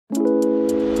Hello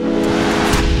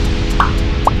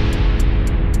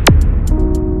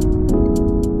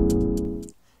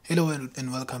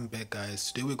and welcome back,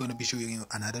 guys. Today we're going to be showing you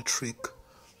another trick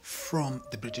from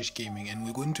the British Gaming, and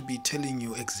we're going to be telling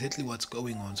you exactly what's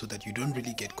going on so that you don't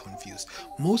really get confused.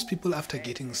 Most people after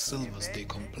getting silvers they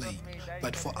complain,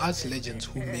 but for us legends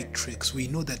who make tricks, we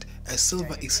know that a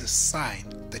silver is a sign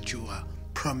that you are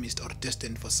promised or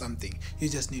destined for something. You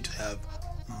just need to have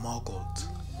more gold.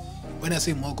 When I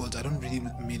say more gold, I don't really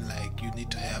mean like you need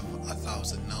to have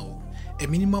 1,000. No, a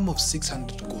minimum of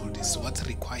 600 gold is what's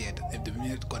required if the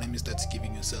minute economy starts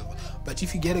giving you silver. But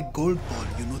if you get a gold ball,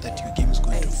 you know that your game is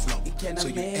going to flop, so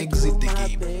you exit the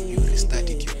game, you restart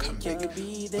it, you come back. But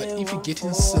if you're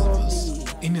getting silvers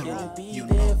in a row, you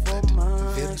know that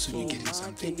very soon you're getting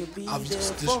something. I've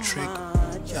used this trick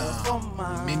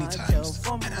many times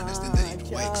and I understand that it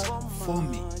works for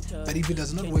me. But if it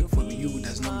does not work for you, it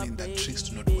does not mean that tricks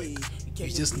do not work. You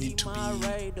just need to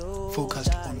be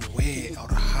focused on where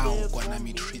or how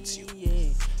Konami treats you.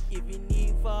 Even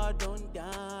if I don't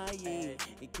die,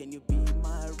 can you be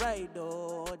my ride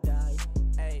or die?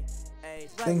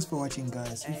 Thanks for watching,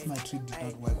 guys. If my trick did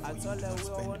not work for you, do not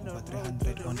spend over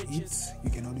 300 on it. You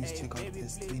can always check out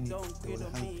Pest Clinic. They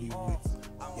will help you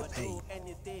with your pain.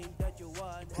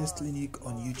 Pest Clinic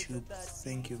on YouTube.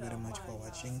 Thank you very much for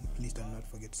watching. Please do not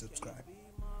forget to subscribe.